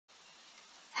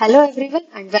Hello everyone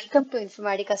and welcome to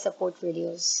Informatica support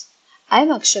videos. I am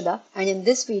Akshada and in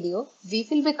this video we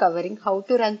will be covering how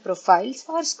to run profiles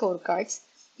or scorecards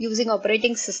using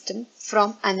operating system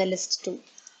from Analyst Tool.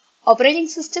 Operating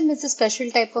system is a special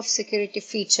type of security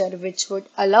feature which would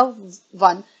allow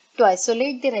one to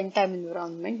isolate the runtime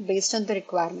environment based on the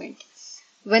requirement.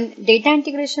 When data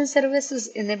integration service is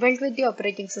enabled with the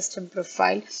operating system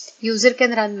profile, user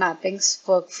can run mappings,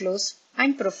 workflows,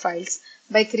 and profiles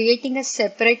by creating a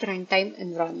separate runtime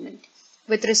environment.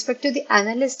 With respect to the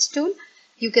Analyst tool,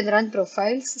 you can run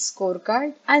profiles,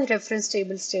 scorecard, and reference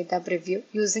tables data preview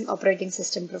using operating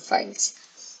system profiles.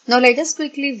 Now let us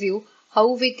quickly view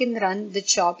how we can run the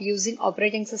job using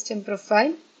operating system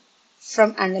profile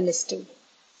from Analyst tool.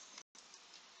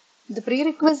 The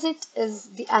prerequisite is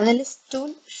the Analyst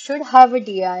tool should have a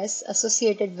DIS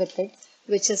associated with it,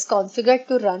 which is configured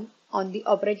to run on the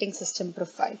operating system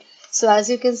profile. So as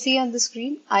you can see on the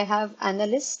screen, I have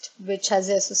Analyst, which has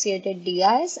the associated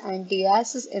DIS, and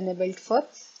DIS is enabled for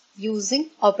using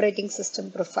operating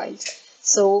system profiles.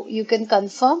 So you can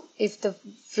confirm if the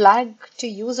flag to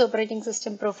use operating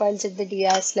system profiles at the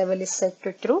DIS level is set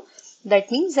to true.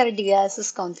 That means that DIS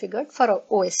is configured for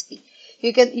OSP.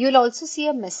 You'll also see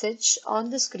a message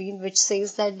on the screen which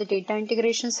says that the data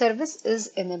integration service is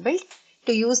enabled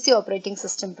to use the operating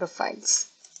system profiles.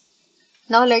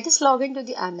 Now let us log into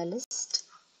the Analyst.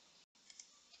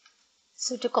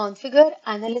 So to configure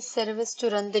Analyst service to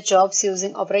run the jobs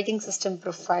using operating system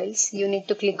profiles, you need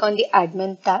to click on the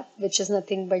admin tab, which is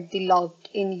nothing but the logged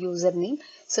in username.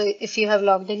 So if you have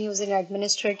logged in using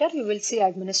administrator, you will see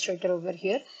administrator over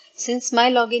here. Since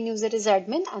my login user is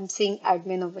admin, I'm seeing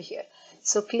admin over here.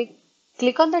 So click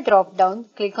on the drop down,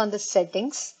 click on the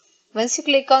settings. Once you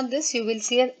click on this, you will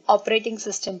see an operating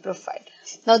system profile.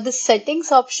 Now the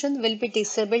settings option will be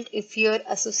disabled if your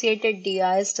associated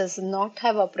DIS does not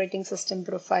have operating system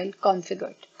profile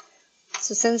configured.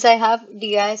 So since I have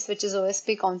DIS which is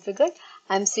OSP configured,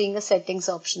 I'm seeing a settings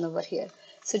option over here.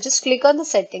 So just click on the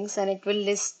settings and it will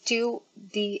list you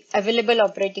the available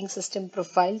operating system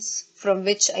profiles from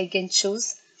which I can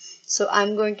choose. So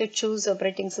I'm going to choose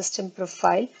operating system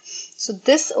profile. So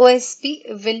this OSP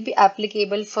will be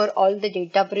applicable for all the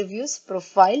data previews,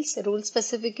 profiles, rule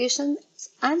specifications,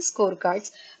 and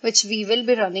scorecards, which we will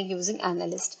be running using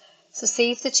Analyst. So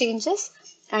save the changes.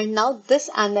 And now this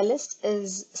Analyst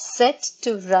is set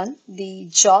to run the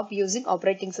job using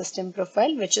operating system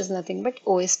profile, which is nothing but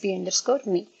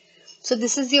OSP_me. So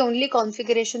this is the only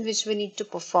configuration which we need to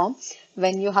perform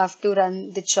when you have to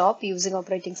run the job using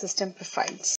operating system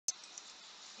profiles.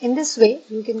 In this way,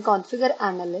 you can configure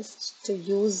Analyst to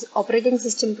use operating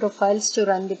system profiles to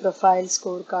run the profiles,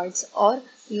 scorecards, or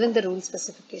even the rule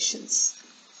specifications.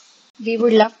 We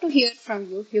would love to hear from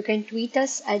you. You can tweet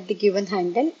us at the given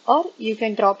handle, or you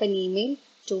can drop an email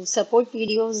to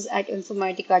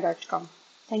supportvideos@informatica.com.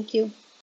 Thank you.